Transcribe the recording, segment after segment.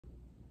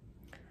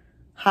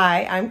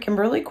Hi, I'm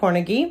Kimberly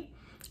Kornegay.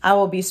 I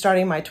will be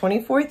starting my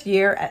 24th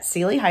year at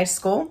Sealy High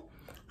School.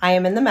 I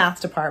am in the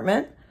math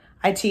department.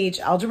 I teach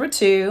Algebra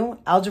 2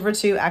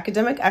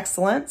 Academic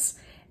Excellence,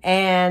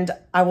 and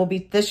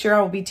this year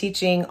I will be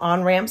teaching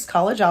On-Ramps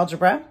College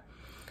Algebra.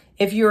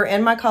 If you are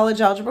in my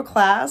college algebra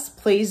class,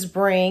 please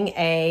bring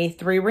a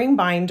 3-ring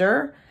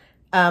binder.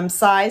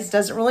 Size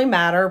doesn't really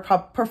matter,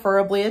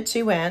 preferably a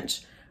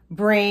 2-inch.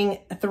 Bring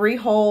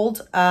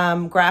 3-holed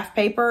graph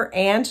paper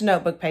and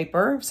notebook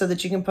paper so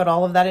that you can put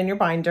all of that in your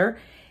binder,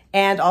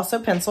 and also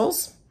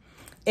pencils.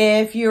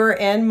 If you're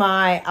in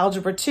my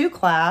Algebra 2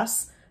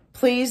 class,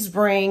 please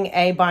bring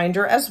a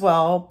binder as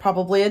well.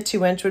 Probably a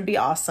 2-inch would be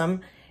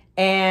awesome,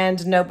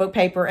 and notebook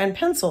paper and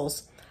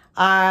pencils.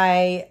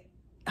 I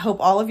hope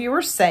all of you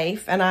are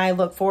safe, and I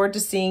look forward to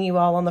seeing you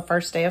all on the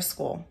first day of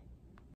school.